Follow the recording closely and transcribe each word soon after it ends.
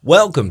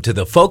Welcome to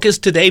the Focus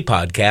Today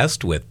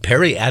podcast with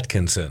Perry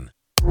Atkinson.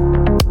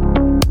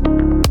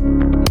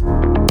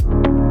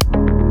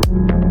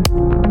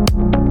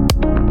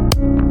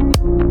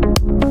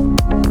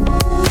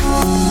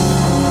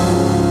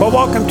 Well,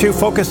 welcome to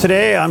Focus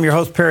Today. I'm your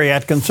host, Perry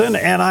Atkinson,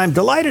 and I'm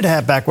delighted to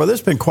have back with us.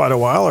 It's been quite a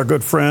while. Our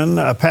good friend,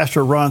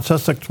 Pastor Ron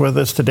Susek, with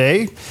us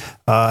today.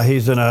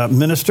 He's a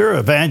minister,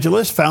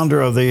 evangelist, founder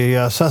of the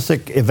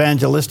Susek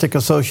Evangelistic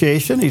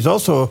Association. He's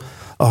also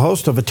a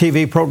host of a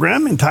TV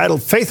program entitled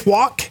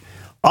FaithWalk,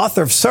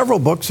 author of several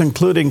books,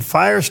 including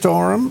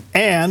Firestorm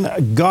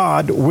and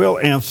God Will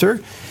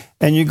Answer.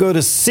 And you go to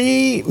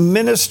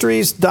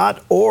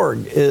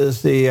cministries.org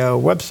is the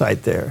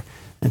website there.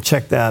 And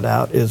check that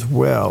out as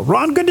well.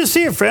 Ron, good to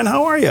see you, friend.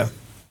 How are you?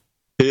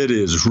 It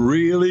is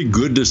really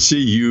good to see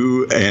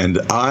you, and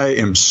I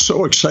am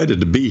so excited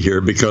to be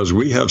here because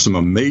we have some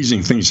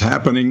amazing things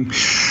happening.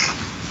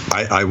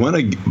 I want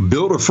to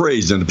build a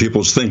phrase into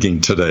people's thinking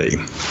today.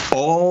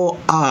 All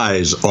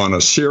eyes on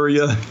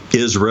Assyria,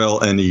 Israel,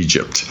 and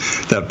Egypt.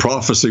 That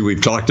prophecy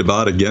we've talked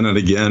about again and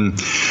again.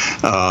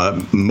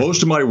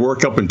 Most of my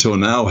work up until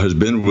now has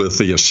been with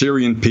the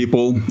Assyrian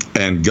people,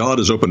 and God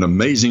has opened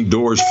amazing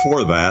doors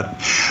for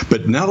that.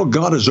 But now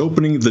God is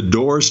opening the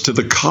doors to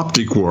the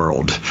Coptic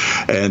world.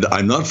 And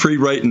I'm not free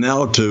right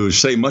now to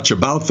say much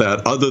about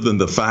that other than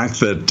the fact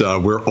that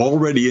we're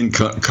already in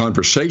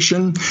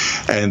conversation,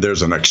 and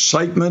there's an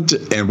excitement.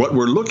 And what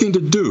we're looking to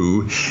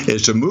do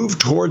is to move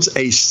towards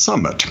a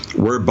summit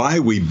whereby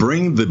we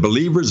bring the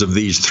believers of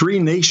these three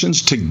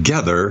nations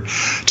together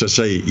to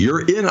say,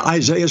 you're in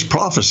Isaiah's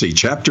prophecy,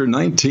 chapter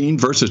 19,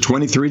 verses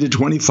 23 to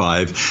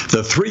 25.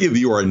 The three of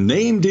you are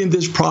named in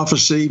this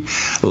prophecy.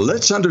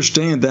 Let's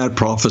understand that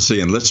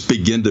prophecy and let's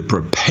begin to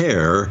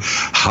prepare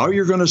how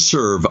you're going to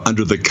serve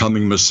under the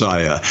coming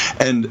Messiah.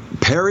 And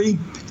Perry,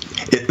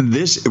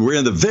 we're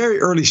in the very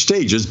early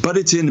stages, but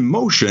it's in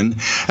motion.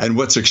 And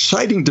what's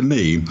exciting to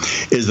me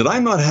is that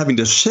I'm not having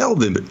to sell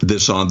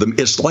this on them.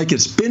 It's like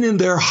it's been in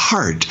their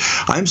heart.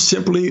 I'm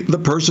simply the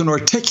person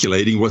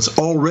articulating what's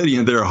already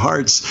in their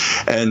hearts.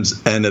 And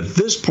at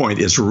this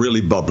point, it's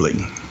really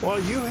bubbling. Well,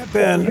 you have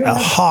been a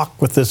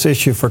hawk with this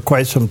issue for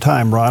quite some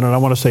time, Ron, and I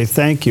want to say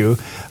thank you.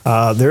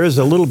 There is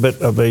a little bit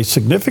of a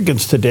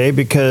significance today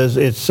because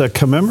it's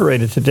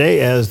commemorated today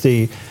as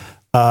the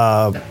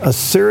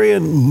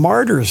Assyrian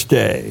Martyrs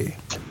Day.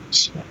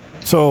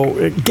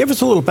 So give us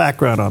a little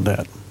background on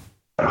that.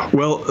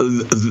 Well,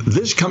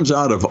 this comes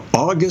out of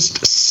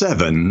August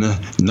 7,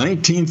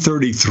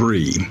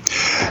 1933.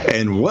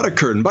 And what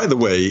occurred, and by the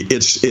way,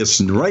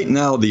 it's right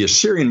now the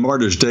Assyrian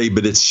Martyrs Day,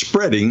 but it's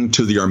spreading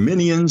to the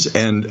Armenians,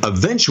 and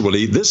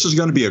eventually this is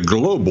going to be a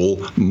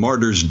global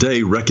Martyrs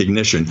Day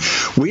recognition.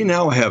 We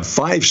now have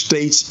 5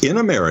 states in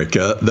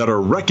America that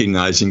are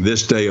recognizing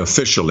this day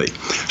officially.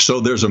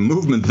 So there's a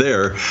movement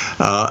there,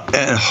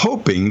 and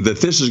hoping that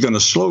this is going to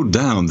slow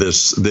down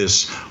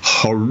this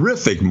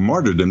horrific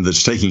martyrdom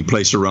that's taking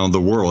place around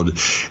the world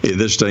in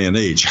this day and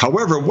age.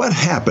 However, what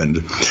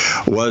happened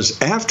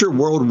was after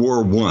World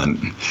War I,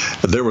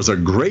 there was a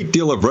great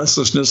deal of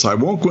restlessness. I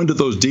won't go into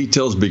those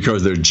details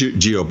because they're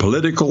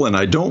geopolitical, and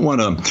I don't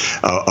want to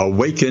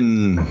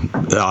awaken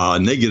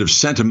negative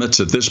sentiments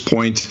at this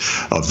point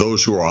of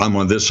those who are I'm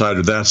on this side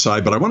or that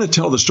side, but I want to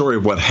tell the story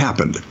of what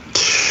happened.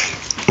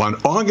 On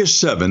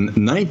August 7,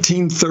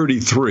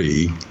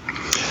 1933,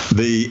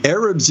 the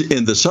Arabs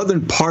in the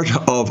southern part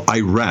of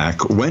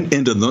Iraq went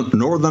into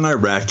northern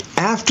Iraq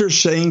after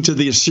saying to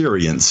the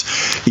Assyrians,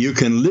 you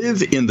can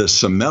live in the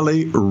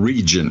Sameli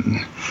region.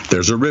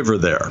 There's a river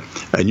there,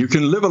 and you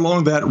can live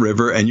along that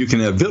river, and you can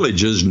have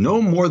villages no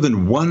more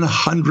than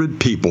 100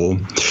 people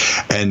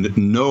and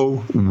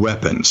no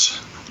weapons.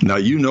 Now,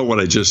 you know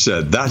what I just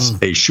said. That's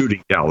a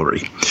shooting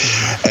gallery.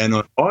 And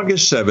on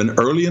August 7,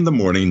 early in the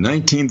morning,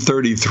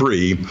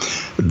 1933,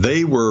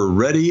 they were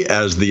ready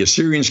as the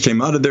Assyrians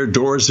came out of their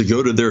doors to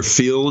go to their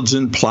fields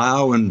and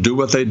plow and do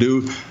what they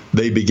do.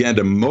 They began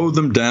to mow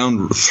them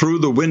down through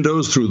the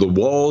windows, through the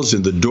walls,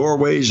 in the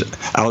doorways,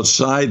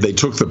 outside. They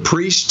took the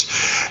priest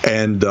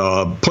and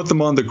put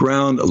them on the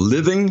ground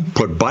living,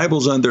 put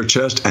Bibles on their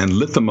chest, and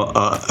lit them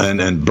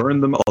and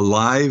burned them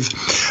alive.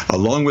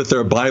 Along with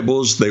their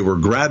Bibles, they were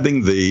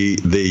grabbing the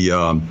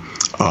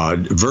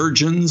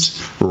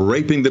virgins,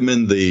 raping them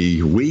in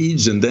the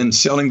weeds, and then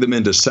selling them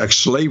into sex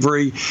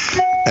slavery.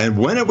 And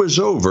when it was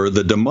over,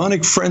 the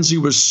demonic frenzy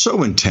was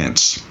so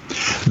intense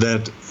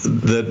that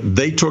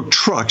they took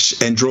trucks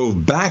and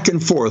drove back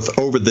and forth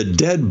over the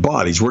dead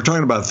bodies. We're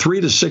talking about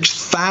 3,000 to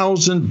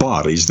 6,000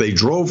 bodies. They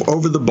drove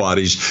over the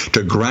bodies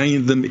to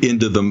grind them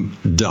into the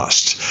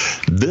dust.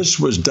 This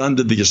was done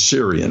to the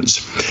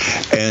Assyrians.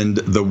 And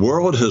the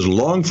world has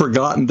long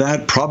forgotten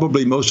that.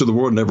 Probably most of the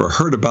world never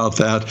heard about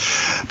that.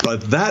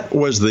 But that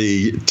was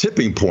the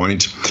tipping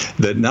point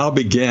that now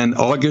began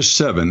August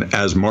 7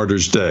 as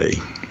Martyrs Day.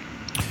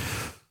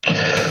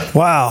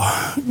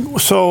 Wow.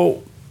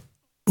 So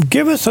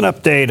give us an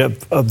update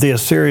of the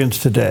Assyrians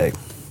today.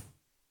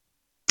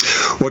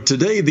 Well,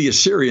 today the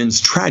Assyrians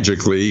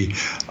tragically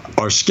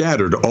are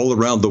scattered all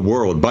around the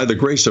world. By the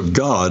grace of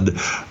God,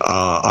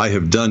 I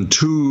have done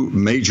 2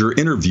 major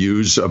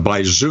interviews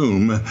by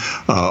Zoom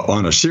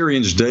on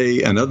Assyrians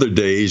Day and other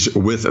days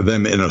with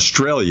them in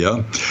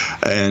Australia.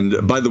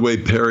 And by the way,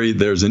 Perry,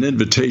 there's an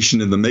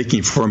invitation in the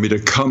making for me to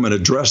come and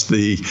address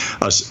the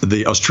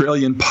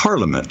Australian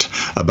Parliament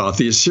about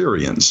the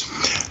Assyrians.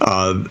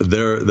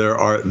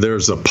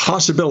 There's a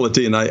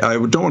possibility, and I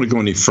don't want to go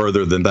any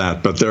further than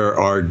that, but there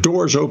are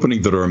doors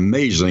opening that are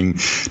amazing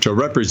to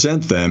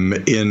represent them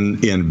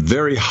in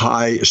very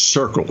high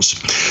circles.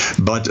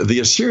 But the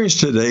Assyrians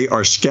today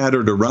are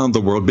scattered around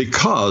the world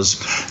because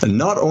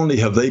not only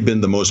have they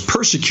been the most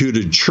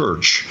persecuted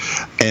church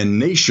and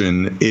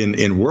nation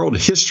in world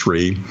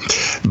history,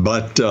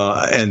 but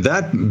and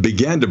that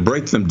began to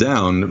break them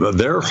down.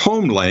 Their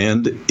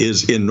homeland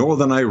is in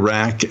northern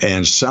Iraq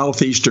and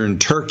southeastern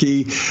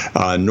Turkey,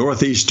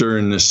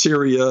 northeastern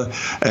Syria,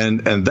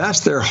 and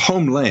that's their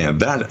homeland.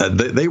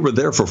 That they were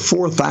there for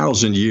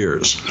 4,000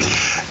 years,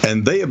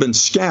 and they have been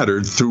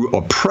scattered through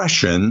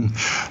oppression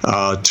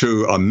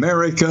to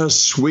America,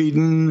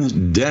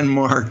 Sweden,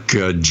 Denmark,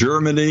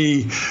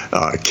 Germany,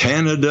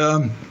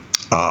 Canada,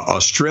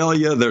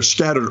 Australia. They're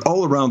scattered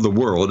all around the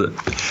world.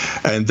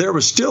 And there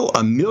was still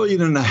 1.5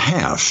 million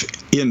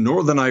in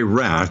northern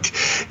Iraq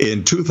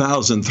in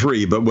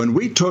 2003. But when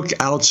we took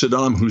out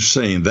Saddam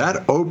Hussein,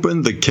 that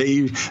opened the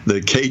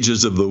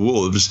cages of the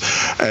wolves.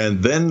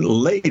 And then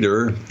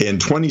later in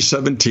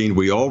 2017,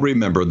 we all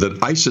remember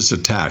that ISIS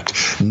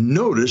attacked.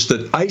 Notice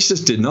that ISIS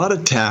did not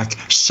attack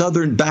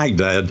southern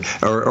Baghdad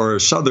or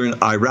southern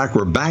Iraq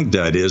where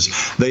Baghdad is.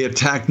 They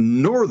attacked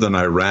northern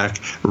Iraq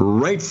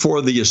right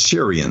for the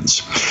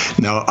Assyrians.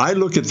 Now, I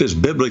look at this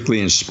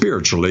biblically and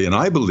spiritually, and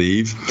I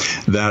believe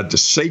that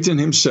Satan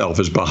himself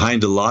is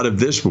behind a lot of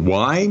this.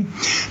 Why?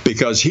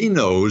 Because he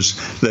knows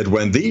that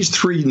when these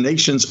 3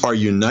 nations are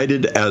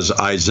united, as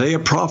Isaiah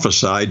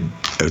prophesied,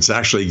 it's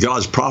actually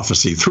God's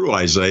prophecy through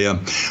Isaiah,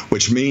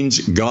 which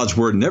means God's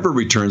word never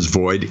returns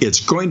void.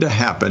 It's going to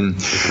happen.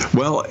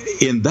 Well,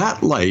 in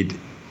that light,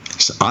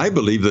 I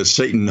believe that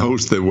Satan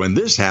knows that when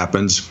this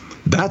happens,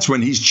 that's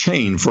when he's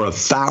chained for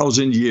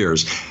 1,000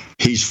 years.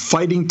 He's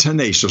fighting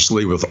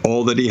tenaciously with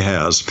all that he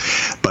has.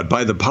 But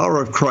by the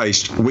power of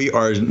Christ, we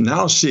are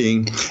now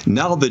seeing,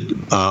 now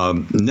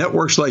that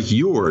networks like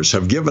yours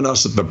have given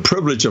us the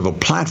privilege of a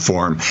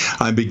platform,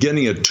 I'm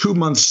beginning a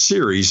 2-month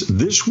series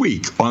this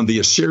week on the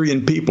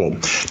Assyrian people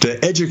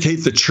to educate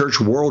the church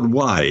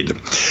worldwide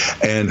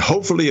and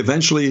hopefully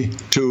eventually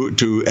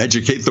to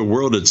educate the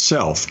world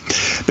itself,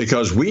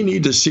 because we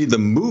need to see the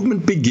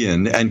movement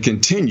begin and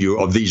continue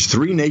of these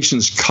 3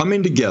 nations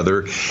coming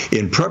together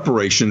in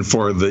preparation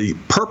for the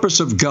purpose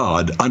of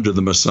God under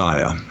the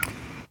Messiah.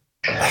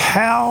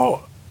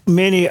 How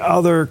many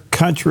other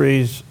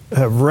countries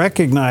have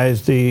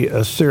recognized the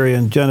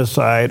Assyrian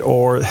genocide,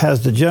 or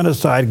has the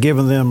genocide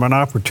given them an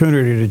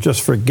opportunity to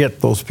just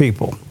forget those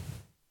people?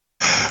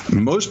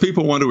 Most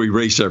people want to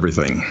erase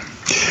everything.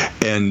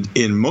 And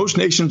in most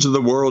nations of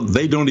the world,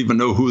 they don't even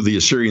know who the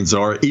Assyrians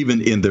are,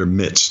 even in their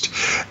midst.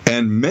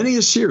 And many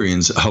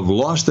Assyrians have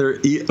lost their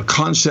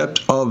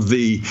concept of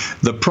the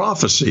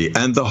prophecy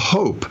and the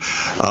hope.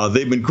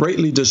 They've been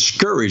greatly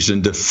discouraged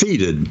and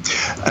defeated.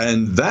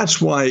 And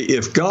that's why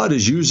if God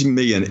is using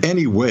me in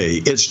any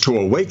way, it's to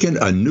awaken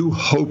a new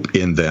hope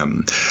in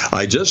them.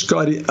 I just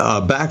got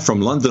back from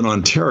London,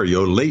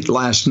 Ontario, late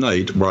last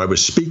night, where I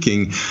was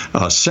speaking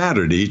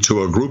Saturday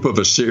to a group of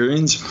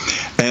Assyrians.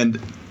 And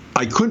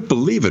I couldn't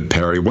believe it,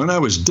 Perry. When I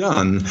was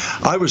done,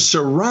 I was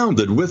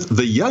surrounded with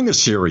the young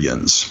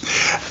Assyrians.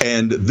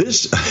 And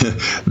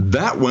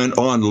that went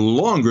on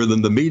longer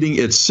than the meeting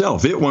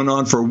itself. It went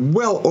on for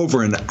well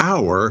over an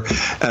hour,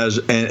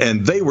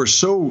 and they were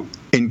so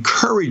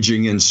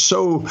encouraging and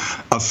so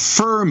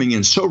affirming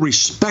and so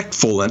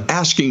respectful and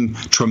asking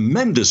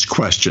tremendous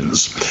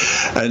questions.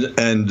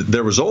 And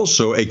there was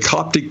also a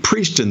Coptic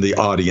priest in the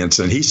audience,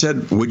 and he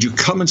said, "Would you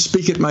come and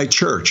speak at my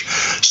church?"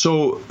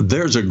 So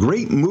there's a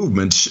great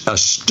movement, a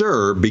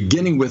stir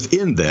beginning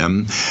within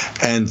them,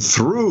 and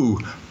through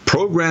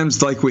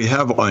programs like we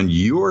have on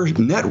your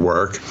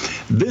network,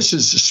 this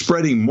is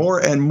spreading more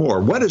and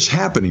more. What is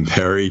happening,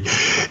 Perry,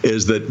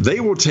 is that they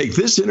will take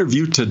this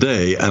interview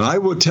today, and I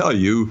will tell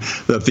you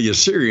that the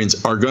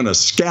Assyrians are going to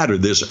scatter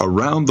this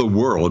around the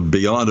world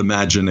beyond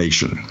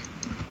imagination.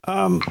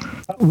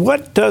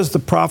 What does the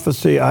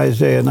prophecy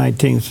Isaiah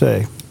 19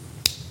 say?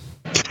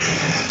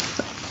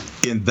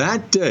 In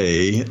that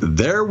day,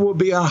 there will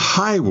be a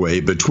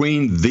highway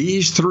between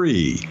these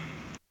 3,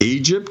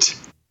 Egypt,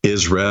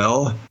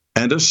 Israel,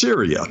 and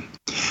Assyria.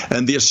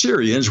 And the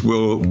Assyrians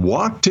will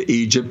walk to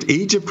Egypt.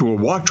 Egypt will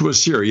walk to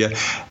Assyria.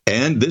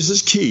 And this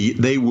is key,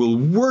 they will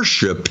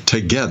worship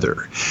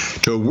together.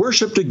 To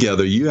worship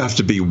together, you have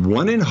to be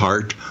one in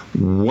heart,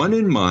 one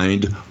in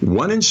mind,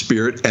 one in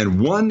spirit,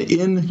 and one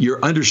in your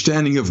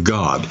understanding of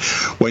God.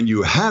 When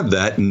you have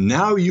that,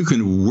 now you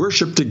can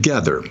worship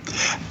together.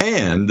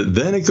 And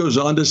then it goes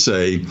on to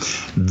say,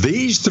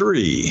 these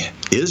 3,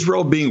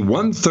 Israel being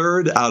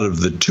 1/3 out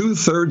of the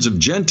 2/3 of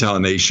Gentile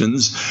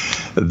nations,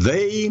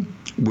 they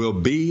will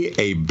be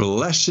a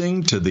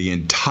blessing to the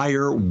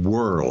entire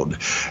world.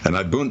 And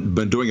I've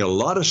been doing a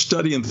lot of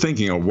study and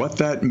thinking of what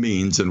that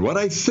means. And what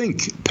I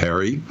think,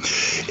 Perry,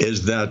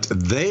 is that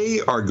they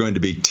are going to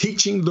be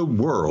teaching the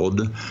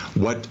world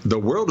what the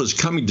world is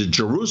coming to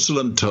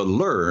Jerusalem to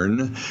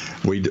learn.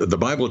 The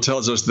Bible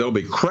tells us they'll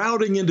be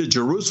crowding into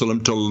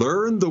Jerusalem to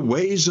learn the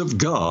ways of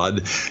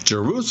God.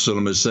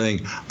 Jerusalem is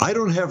saying, I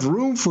don't have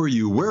room for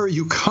you. Where are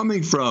you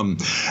coming from?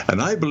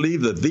 And I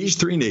believe that these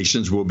three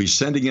nations will be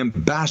sending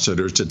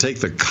ambassadors to take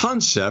the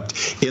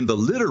concept in the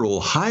literal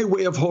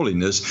highway of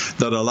holiness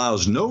that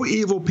allows no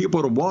evil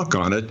people to walk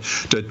on it,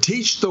 to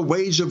teach the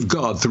ways of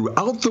God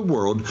throughout the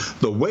world,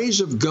 the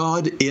ways of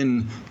God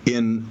in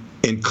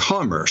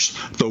commerce,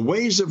 the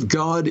ways of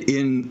God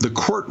in the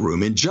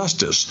courtroom, in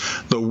justice,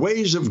 the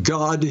ways of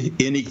God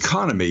in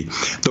economy,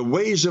 the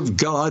ways of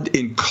God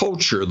in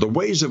culture, the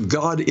ways of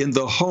God in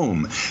the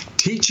home,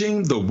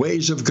 teaching the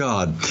ways of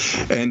God.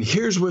 And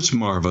here's what's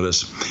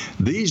marvelous.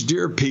 These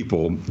dear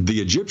people, the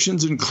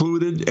Egyptians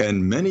included,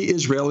 and many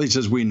Israelis,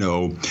 as we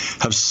know,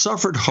 have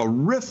suffered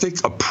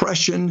horrific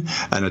oppression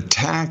and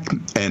attack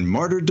and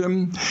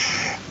martyrdom.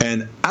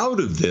 And out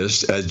of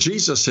this, as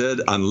Jesus said,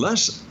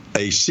 unless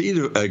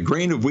a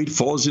grain of wheat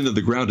falls into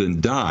the ground and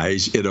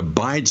dies, it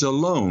abides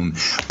alone.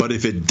 But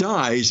if it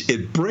dies,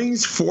 it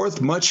brings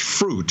forth much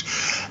fruit.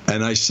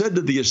 And I said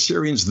to the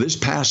Assyrians this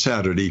past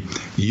Saturday,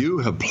 you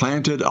have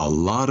planted a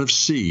lot of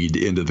seed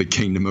into the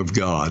kingdom of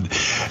God.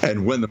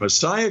 And when the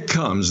Messiah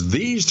comes,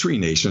 these three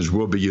nations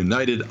will be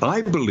united,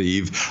 I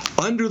believe,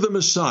 under the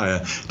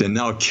Messiah to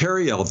now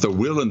carry out the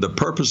will and the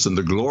purpose and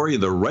the glory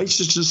and the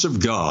righteousness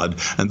of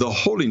God and the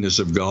holiness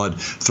of God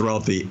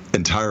throughout the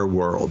entire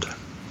world.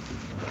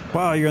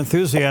 Wow, your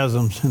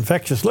enthusiasm's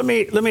infectious. Let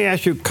me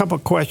ask you a couple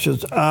of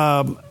questions.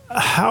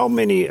 How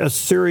many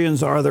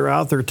Assyrians are there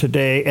out there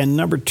today? And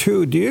number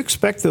two, do you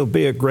expect there'll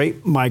be a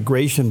great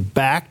migration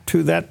back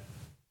to that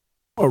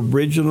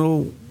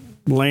original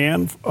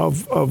land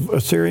of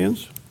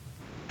Assyrians?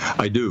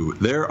 I do.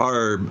 There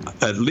are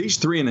at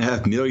least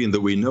 3.5 million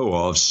that we know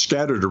of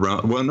scattered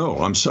around. Well, no,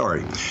 I'm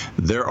sorry.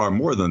 There are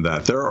more than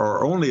that. There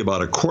are only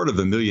about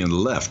 250,000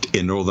 left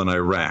in northern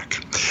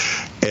Iraq.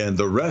 And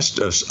the rest,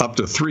 up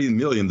to 3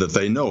 million that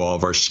they know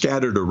of, are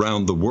scattered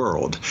around the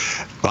world.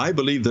 I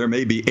believe there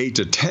may be 8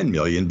 to 10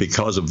 million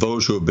because of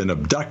those who have been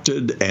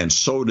abducted and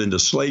sold into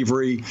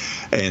slavery,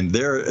 and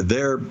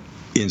they're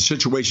in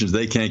situations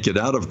they can't get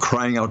out of,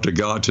 crying out to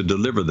God to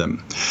deliver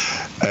them.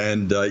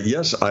 And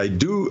yes, I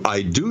do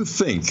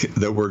think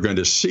that we're going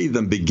to see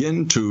them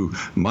begin to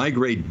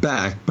migrate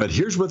back, but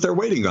here's what they're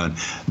waiting on.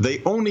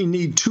 They only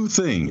need two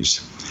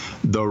things: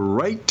 the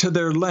right to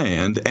their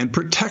land and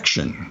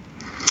protection.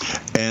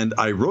 And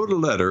I wrote a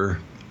letter.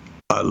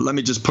 Let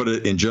me just put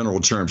it in general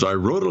terms. I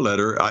wrote a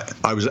letter.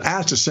 I was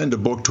asked to send a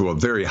book to a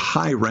very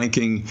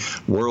high-ranking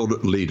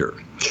world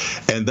leader.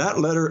 And that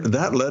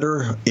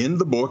letter in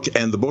the book,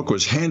 and the book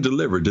was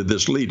hand-delivered to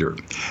this leader.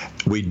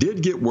 We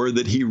did get word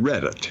that he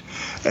read it.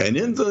 And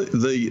in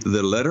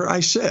the letter I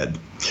said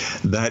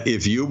that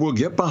if you will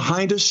get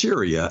behind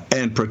Assyria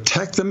and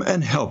protect them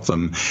and help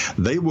them,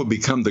 they will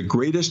become the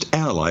greatest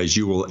allies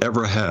you will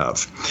ever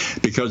have.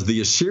 Because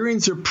the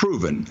Assyrians have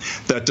proven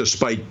that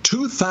despite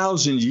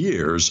 2,000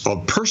 years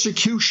of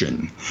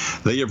persecution,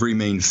 they have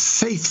remained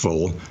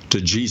faithful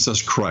to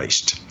Jesus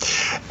Christ.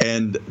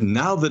 And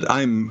now that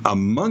I'm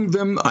among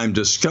them, I'm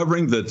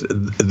discovering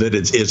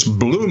that it's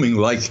blooming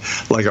like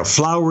a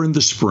flower in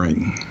the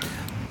spring.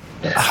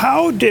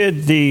 How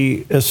did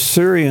the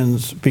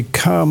Assyrians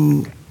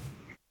become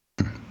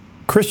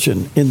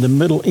Christian in the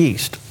Middle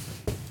East?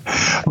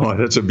 Oh,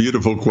 that's a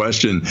beautiful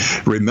question.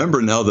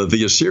 Remember now that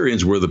the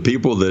Assyrians were the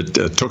people that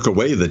took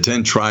away the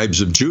 10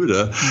 tribes of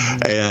Judah,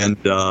 and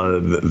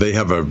they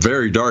have a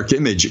very dark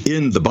image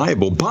in the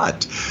Bible.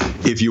 But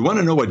if you want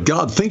to know what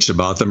God thinks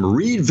about them,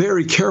 read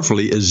very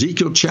carefully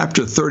Ezekiel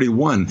chapter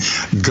 31.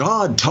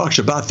 God talks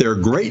about their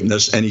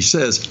greatness, and he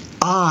says,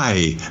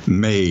 I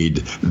made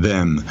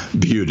them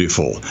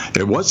beautiful.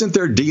 It wasn't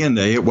their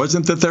DNA. It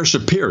wasn't that they're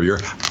superior.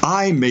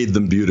 I made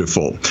them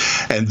beautiful.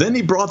 And then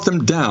he brought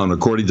them down,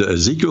 according to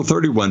Ezekiel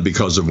 31,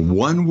 because of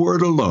one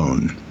word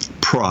alone: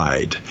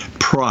 pride.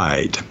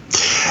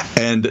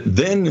 And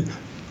then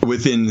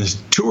within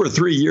 2 or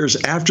 3 years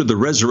after the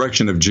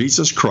resurrection of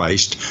Jesus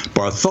Christ,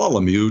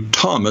 Bartholomew,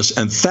 Thomas,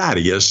 and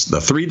Thaddeus,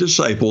 the 3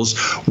 disciples,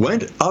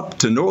 went up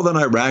to northern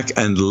Iraq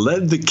and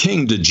led the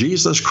king to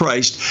Jesus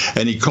Christ,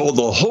 and he called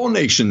the whole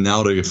nation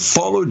now to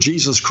follow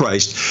Jesus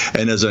Christ.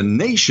 And as a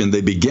nation,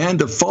 they began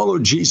to follow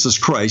Jesus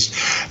Christ,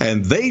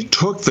 and they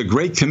took the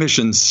Great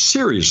Commission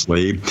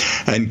seriously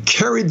and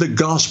carried the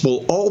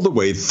gospel all the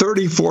way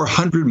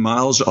 3,400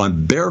 miles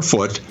on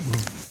barefoot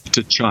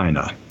to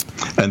China.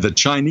 And the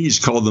Chinese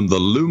called them the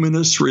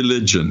luminous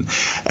religion.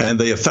 And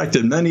they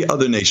affected many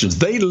other nations.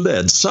 They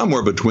led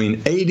somewhere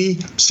between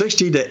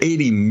 60 to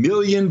 80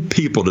 million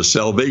people to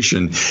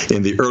salvation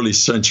in the early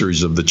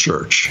centuries of the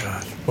church.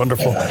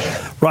 Wonderful.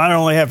 Ron, I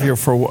only have you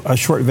for a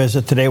short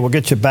visit today. We'll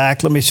get you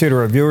back. Let me say to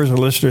our viewers and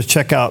listeners,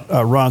 check out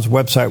Ron's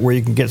website where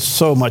you can get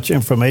so much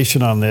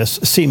information on this,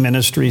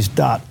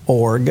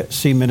 cministries.org,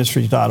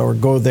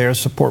 cministries.org. Go there,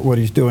 support what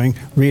he's doing,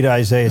 read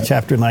Isaiah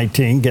chapter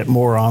 19, get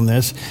more on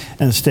this,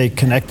 and stay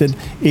connected.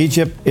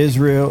 Egypt,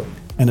 Israel,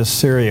 and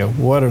Assyria.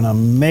 What an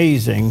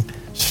amazing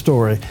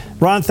story.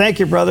 Ron, thank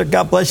you, brother.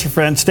 God bless you,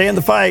 friend. Stay in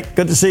the fight.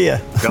 Good to see you.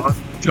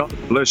 God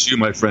bless you,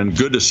 my friend.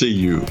 Good to see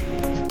you.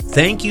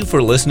 Thank you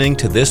for listening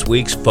to this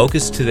week's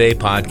Focus Today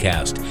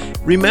podcast.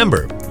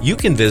 Remember, you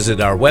can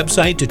visit our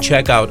website to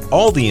check out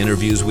all the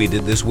interviews we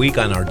did this week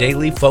on our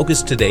daily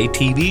Focus Today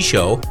TV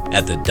show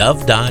at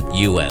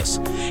thedove.us.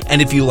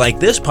 And if you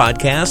like this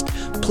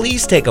podcast,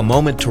 please take a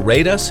moment to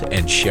rate us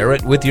and share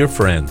it with your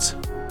friends.